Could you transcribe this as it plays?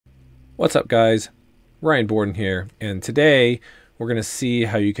What's up, guys? Ryan Borden here, and today we're going to see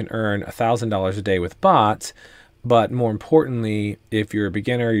how you can earn $1,000 a day with bots. But more importantly, if you're a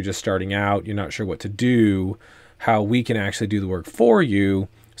beginner, you're just starting out, you're not sure what to do, how we can actually do the work for you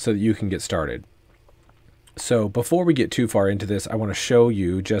so that you can get started. So before we get too far into this, I want to show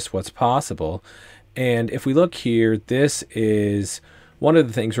you just what's possible. And if we look here, this is one of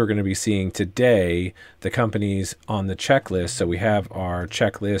the things we're going to be seeing today, the companies on the checklist. So we have our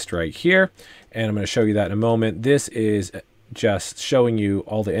checklist right here, and I'm going to show you that in a moment. This is just showing you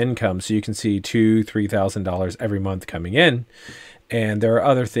all the income, so you can see $2,000, $3,000 every month coming in. And there are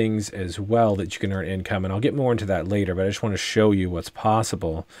other things as well that you can earn income, and I'll get more into that later, but I just want to show you what's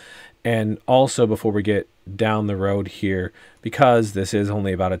possible. And also, before we get down the road here, because this is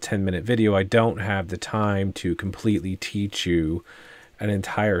only about a 10-minute video, I don't have the time to completely teach you an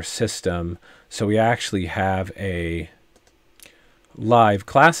entire system. So we actually have a live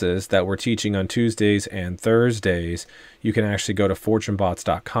classes that we're teaching on Tuesdays and Thursdays. You can actually go to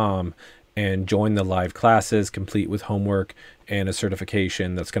fortunebots.com and join the live classes, complete with homework and a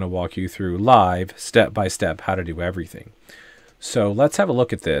certification that's going to walk you through live, step by step, how to do everything. So let's have a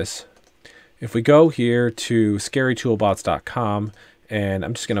look at this. If we go here to scarytoolbots.com, and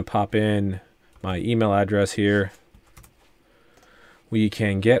I'm just going to pop in my email address here, we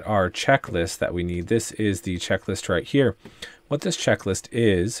can get our checklist that we need. This is the checklist right here. What this checklist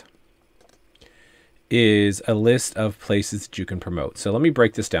is a list of places that you can promote. So let me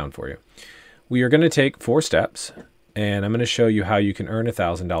break this down for you. We are going to take 4 steps, and I'm going to show you how you can earn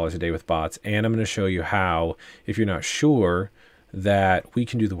 $1,000 a day with bots, and I'm going to show you how, if you're not sure, that we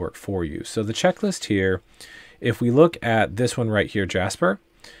can do the work for you. So the checklist here, if we look at this one right here, Jasper,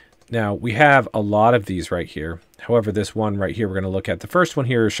 now we have a lot of these right here. However, this one right here, we're going to look at. The first one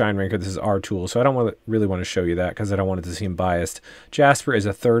here is Shine Ranker. This is our tool, so I don't really want to show you that because I don't want it to seem biased. Jasper is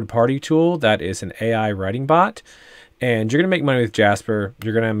a third-party tool that is an AI writing bot, and you're going to make money with Jasper.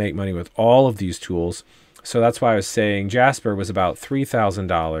 You're going to make money with all of these tools. So that's why I was saying Jasper was about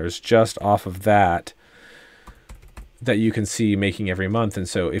 $3,000 just off of that you can see making every month. And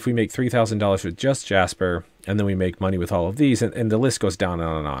so if we make $3,000 with just Jasper, and then we make money with all of these, and the list goes down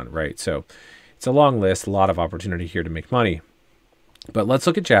and on, right? So it's a long list, a lot of opportunity here to make money. But let's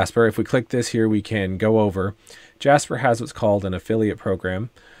look at Jasper. If we click this here, we can go over. Jasper has what's called an affiliate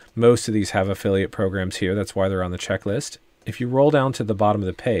program. Most of these have affiliate programs here. That's why they're on the checklist. If you roll down to the bottom of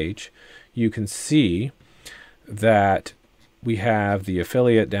the page, you can see that we have the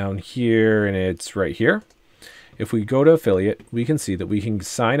affiliate down here, and it's right here. If we go to affiliate, we can see that we can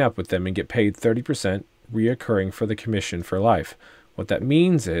sign up with them and get paid 30% reoccurring for the commission for life. What that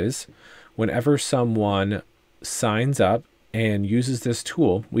means is whenever someone signs up and uses this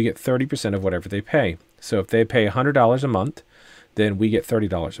tool, we get 30% of whatever they pay. So if they pay $100 a month, then we get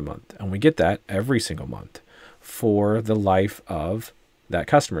 $30 a month. And we get that every single month for the life of that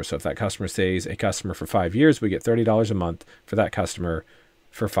customer. So if that customer stays a customer for 5 years, we get $30 a month for that customer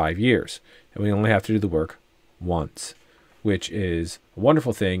for 5 years. And we only have to do the work once, which is a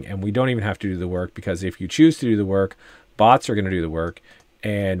wonderful thing. And we don't even have to do the work, because if you choose to do the work, bots are going to do the work,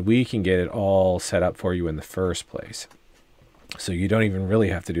 and we can get it all set up for you in the first place. So you don't even really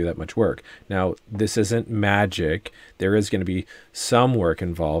have to do that much work. Now, this isn't magic. There is going to be some work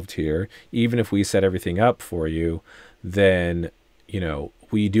involved here. Even if we set everything up for you, then, you know,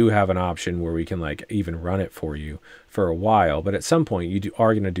 we do have an option where we can like even run it for you for a while. But at some point you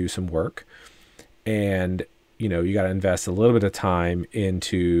are going to do some work, and you know, you got to invest a little bit of time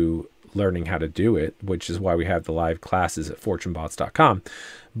into learning how to do it, which is why we have the live classes at fortunebots.com.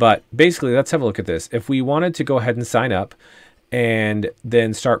 But basically, let's have a look at this. If we wanted to go ahead and sign up and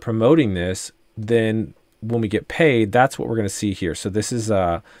then start promoting this, then when we get paid, that's what we're going to see here. So this is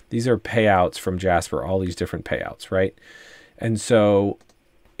these are payouts from Jasper, all these different payouts, right? And so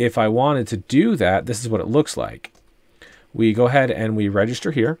if I wanted to do that, this is what it looks like. We go ahead and we register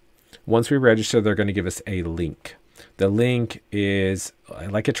here. Once we register, they're going to give us a link. The link is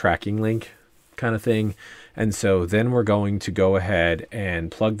like a tracking link kind of thing. And so then we're going to go ahead and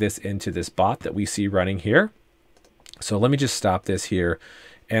plug this into this bot that we see running here. So let me just stop this here,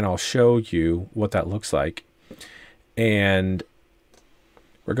 and I'll show you what that looks like. And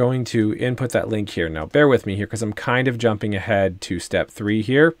we're going to input that link here. Now, bear with me here because I'm kind of jumping ahead to step 3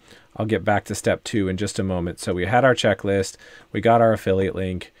 here. I'll get back to step 2 in just a moment. So we had our checklist, we got our affiliate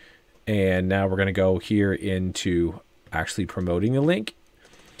link, and now we're going to go here into actually promoting the link.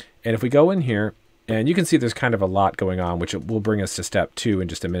 And if we go in here, and you can see there's kind of a lot going on, which will bring us to step 2 in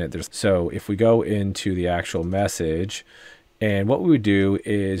just a minute. So if we go into the actual message, and what we would do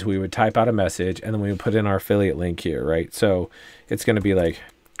is we would type out a message, and then we would put in our affiliate link here, right? So it's going to be like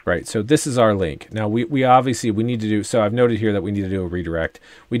right? So this is our link. Now we obviously, we need to do, so I've noted here that we need to do a redirect.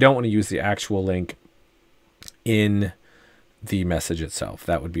 We don't want to use the actual link in the message itself.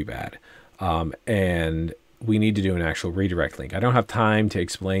 That would be bad. And we need to do an actual redirect link. I don't have time to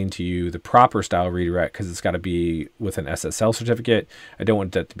explain to you the proper style redirect because it's got to be with an SSL certificate. I don't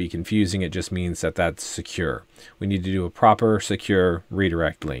want that to be confusing. It just means that that's secure. We need to do a proper secure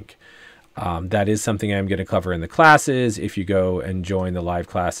redirect link. That is something I'm going to cover in the classes. If you go and join the live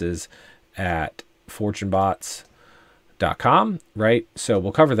classes at fortunebots.com, right? So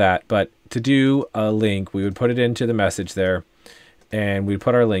we'll cover that. But to do a link, we would put it into the message there, and we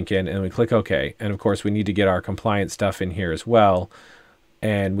put our link in, and we click OK. And of course, we need to get our compliance stuff in here as well.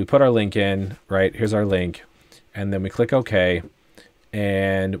 And we put our link in, right? Here's our link. And then we click OK.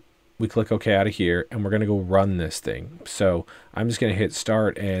 And we click OK out of here, and we're going to go run this thing. So I'm just going to hit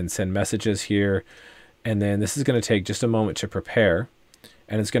start and send messages here. And then this is going to take just a moment to prepare.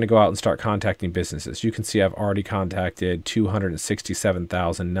 And it's going to go out and start contacting businesses. You can see I've already contacted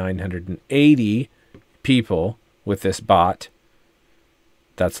 267,980 people with this bot.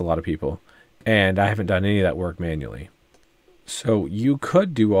 That's a lot of people. And I haven't done any of that work manually. So you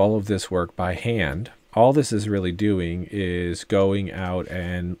could do all of this work by hand. All this is really doing is going out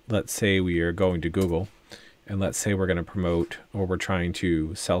and let's say we are going to Google, and let's say we're going to promote, or we're trying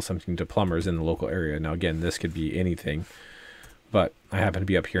to sell something to plumbers in the local area. Now, again, this could be anything, but I happen to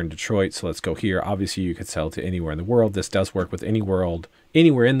be up here in Detroit. So let's go here. Obviously you could sell to anywhere in the world. This does work with anywhere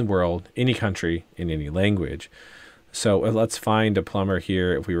in the world, any country, in any language. So let's find a plumber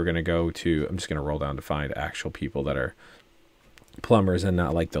here. If we were going to go to, I'm just going to roll down to find actual people that are plumbers and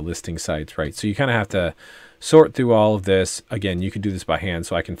not like the listing sites, right? So you kind of have to sort through all of this. Again, you can do this by hand.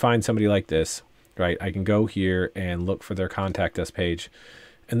 So I can find somebody like this, right? I can go here and look for their contact us page.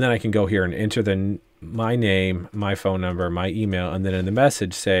 And then I can go here and enter my name, my phone number, my email, and then in the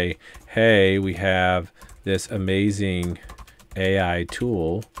message say, hey, we have this amazing AI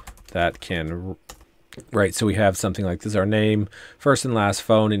tool that can, right? So we have something like this, our name, first and last,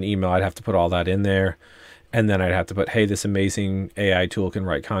 phone and email. I'd have to put all that in there. And then I'd have to put, hey, this amazing AI tool can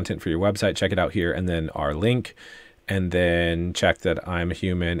write content for your website. Check it out here. And then our link. And then check that I'm a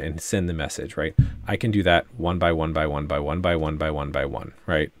human and send the message, right? I can do that one by one by one by one by one by one by one,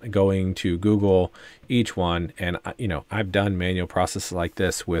 right? Going to Google each one. And, you know, I've done manual processes like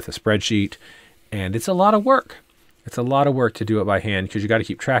this with a spreadsheet. And it's a lot of work. It's a lot of work to do it by hand because you got to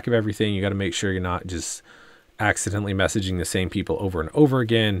keep track of everything. You got to make sure you're not just accidentally messaging the same people over and over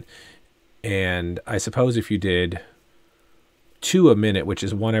again. And I suppose if you did 2 a minute, which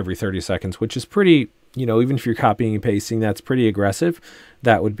is 1 every 30 seconds, which is pretty, you know, even if you're copying and pasting, that's pretty aggressive.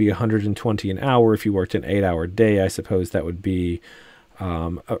 That would be 120 an hour. If you worked an 8-hour day, I suppose that would be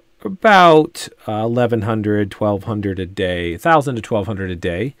about 1,100, 1,200 a day, 1,000 to 1,200 a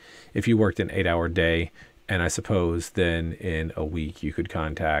day if you worked an 8-hour day. And I suppose then in a week you could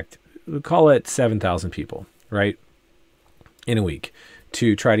contact, call it 7,000 people, right? In a week,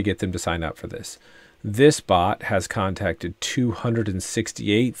 to try to get them to sign up for this. This bot has contacted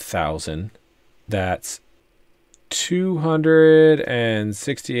 268,000. That's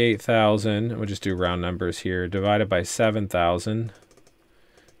 268,000. We'll just do round numbers here. Divided by 7,000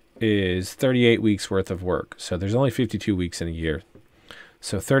 is 38 weeks worth of work. So there's only 52 weeks in a year.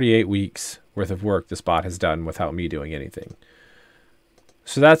 So 38 weeks worth of work this bot has done without me doing anything.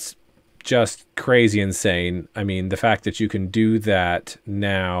 So that's just crazy insane. I mean, the fact that you can do that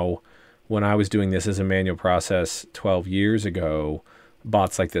now, when I was doing this as a manual process 12 years ago,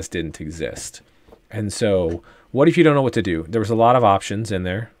 bots like this didn't exist. And so what if you don't know what to do? There was a lot of options in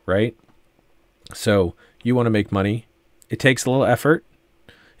there, right? So you want to make money. It takes a little effort.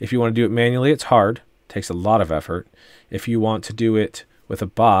 If you want to do it manually, it's hard. It takes a lot of effort. If you want to do it with a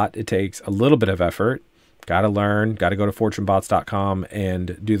bot, it takes a little bit of effort. Got to learn, got to go to fortunebots.com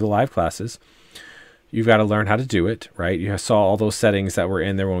and do the live classes. You've got to learn how to do it, right? You saw all those settings that were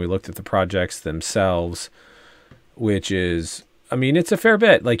in there when we looked at the projects themselves, which is, I mean, it's a fair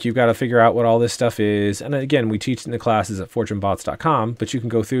bit. Like, you've got to figure out what all this stuff is. And again, we teach in the classes at fortunebots.com, but you can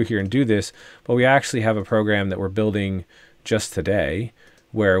go through here and do this. But we actually have a program that we're building just today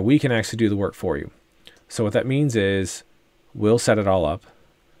where we can actually do the work for you. So what that means is we'll set it all up.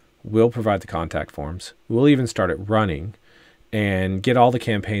 We'll provide the contact forms. We'll even start it running and get all the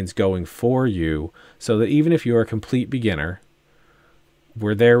campaigns going for you so that even if you're a complete beginner,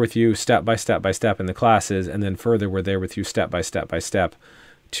 we're there with you step by step by step in the classes. And then further, we're there with you step by step by step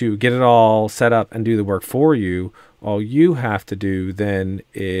to get it all set up and do the work for you. All you have to do then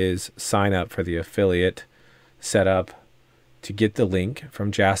is sign up for the affiliate setup to get the link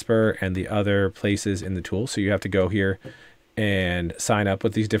from Jasper and the other places in the tool. So you have to go here and sign up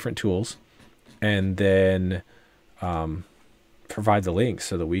with these different tools, and then provide the links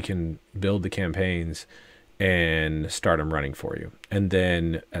so that we can build the campaigns and start them running for you. And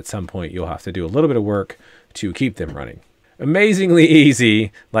then at some point you'll have to do a little bit of work to keep them running. Amazingly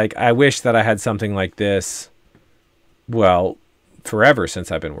easy. Like, I wish that I had something like this, well, forever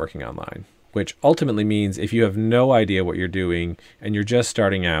since I've been working online, which ultimately means if you have no idea what you're doing and you're just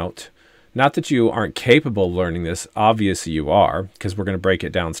starting out, not that you aren't capable of learning this, obviously you are, because we're going to break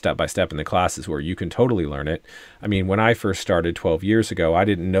it down step by step in the classes where you can totally learn it. I mean, when I first started 12 years ago, I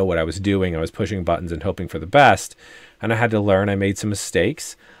didn't know what I was doing. I was pushing buttons and hoping for the best, and I had to learn. I made some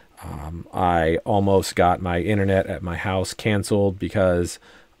mistakes. I almost got my internet at my house canceled because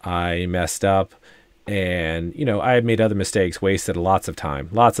I messed up. And, you know, I had made other mistakes, wasted lots of time,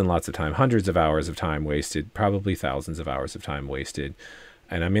 lots and lots of time, hundreds of hours of time wasted, probably thousands of hours of time wasted.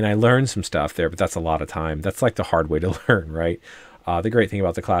 And I mean, I learned some stuff there, but that's a lot of time. That's like the hard way to learn, right? The great thing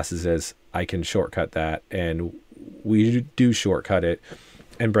about the classes is I can shortcut that, and we do shortcut it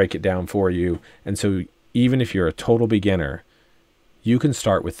and break it down for you. And so even if you're a total beginner, you can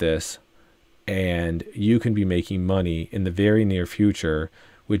start with this and you can be making money in the very near future,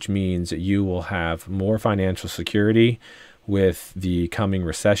 which means that you will have more financial security with the coming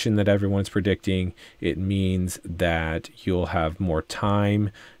recession that everyone's predicting. It means that you'll have more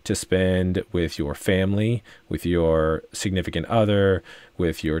time to spend with your family, with your significant other,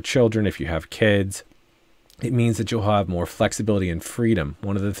 with your children if you have kids. It means that you'll have more flexibility and freedom.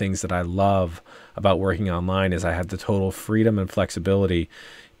 One of the things that I love about working online is I have the total freedom and flexibility.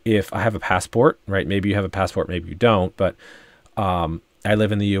 If I have a passport, right? Maybe you have a passport, maybe you don't, but I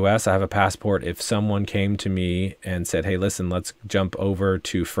live in the US. I have a passport. If someone came to me and said, hey, listen, let's jump over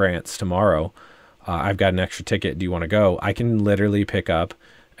to France tomorrow. I've got an extra ticket. Do you want to go? I can literally pick up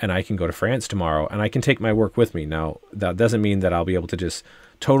and I can go to France tomorrow, and I can take my work with me. Now, that doesn't mean that I'll be able to just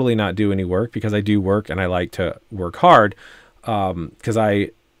totally not do any work, because I do work and I like to work hard, because I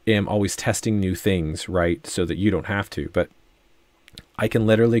am always testing new things, right? So that you don't have to. But I can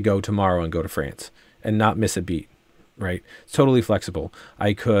literally go tomorrow and go to France and not miss a beat. Right? It's totally flexible.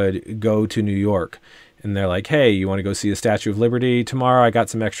 I could go to New York and they're like, hey, you want to go see the Statue of Liberty tomorrow? I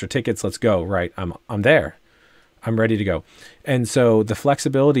got some extra tickets. Let's go. Right. I'm there. I'm ready to go. And so the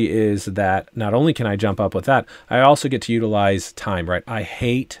flexibility is that not only can I jump up with that, I also get to utilize time, right? I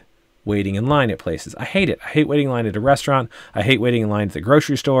hate waiting in line at places. I hate it. I hate waiting in line at a restaurant. I hate waiting in line at the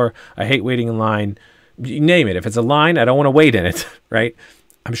grocery store. I hate waiting in line. You name it. If it's a line, I don't want to wait in it, right?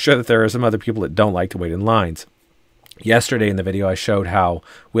 I'm sure that there are some other people that don't like to wait in lines. Yesterday in the video, I showed how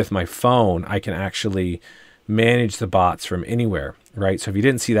with my phone, I can actually manage the bots from anywhere, right? So if you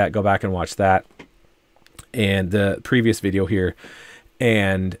didn't see that, go back and watch that and the previous video here.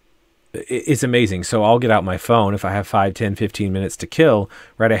 And it's amazing. So I'll get out my phone if I have 5, 10, 15 minutes to kill,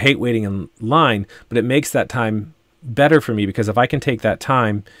 right? I hate waiting in line, but it makes that time better for me, because if I can take that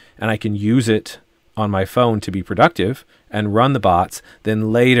time and I can use it on my phone to be productive and run the bots,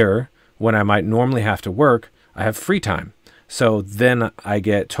 then later when I might normally have to work, I have free time. So then I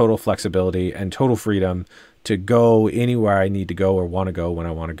get total flexibility and total freedom to go anywhere I need to go or want to go when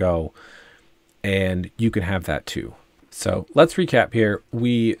I want to go. And you can have that too. So let's recap here.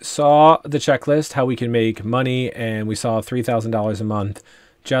 We saw the checklist, how we can make money, and we saw $3,000 a month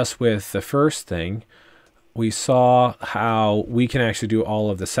just with the first thing. We saw how we can actually do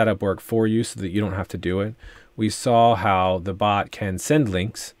all of the setup work for you so that you don't have to do it. We saw how the bot can send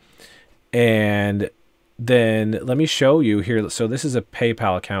links, and then let me show you here. So this is a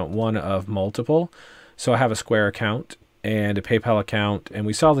PayPal account, one of multiple. So I have a Square account and a PayPal account, and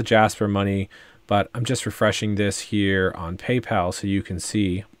we saw the Jasper money, but I'm just refreshing this here on PayPal so you can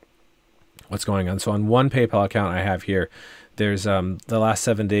see what's going on. So on one PayPal account I have here, there's the last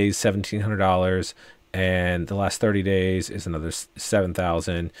 7 days, $1,700, and the last 30 days is another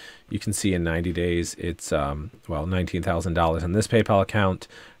 $7,000. You can see in 90 days, it's, well, $19,000 on this PayPal account.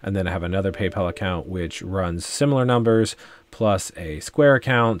 And then I have another PayPal account, which runs similar numbers, plus a Square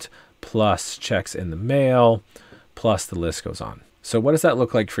account, plus checks in the mail, plus the list goes on. So what does that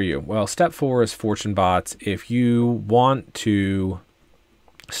look like for you? Well, step 4 is Fortune bots. If you want to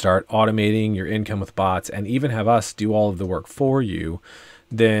start automating your income with bots and even have us do all of the work for you,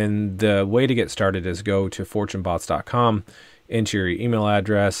 then the way to get started is go to fortunebots.com, enter your email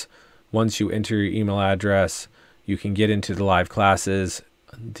address. Once you enter your email address, you can get into the live classes.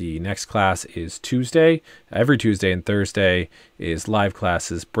 The next class is Tuesday. Every Tuesday and Thursday is live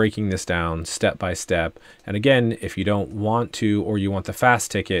classes, breaking this down step by step. And again, if you don't want to, or you want the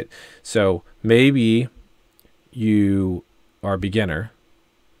fast ticket, so maybe you are a beginner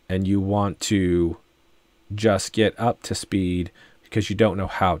and you want to just get up to speed because you don't know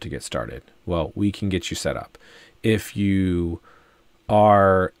how to get started. Well, we can get you set up. If you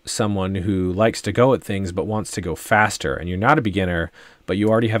are someone who likes to go at things but wants to go faster, and you're not a beginner, but you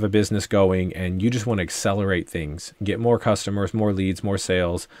already have a business going and you just want to accelerate things, get more customers, more leads, more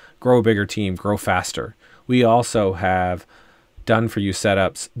sales, grow a bigger team, grow faster. We also have done for you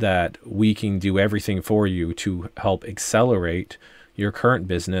setups that we can do everything for you to help accelerate your current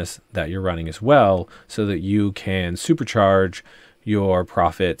business that you're running as well, so that you can supercharge your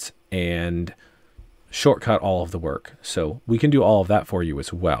profits and shortcut all of the work. So we can do all of that for you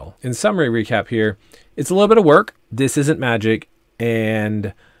as well. In summary recap here, it's a little bit of work. This isn't magic,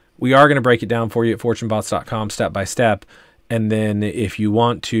 and we are going to break it down for you at fortunebots.com step by step. And then if you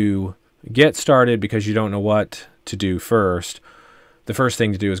want to get started because you don't know what to do first, the first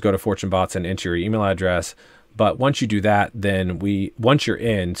thing to do is go to FortuneBots and enter your email address. But once you do that, then once you're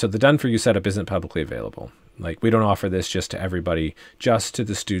in, so the done for you setup isn't publicly available. Like, we don't offer this just to everybody, just to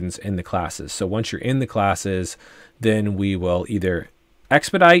the students in the classes. So once you're in the classes, then we will either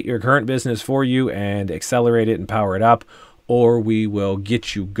expedite your current business for you and accelerate it and power it up, or we will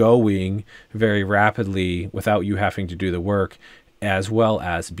get you going very rapidly without you having to do the work, as well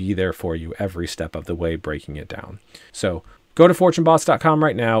as be there for you every step of the way, breaking it down. So go to fortunebots.com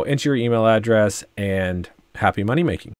right now, enter your email address, and happy money making.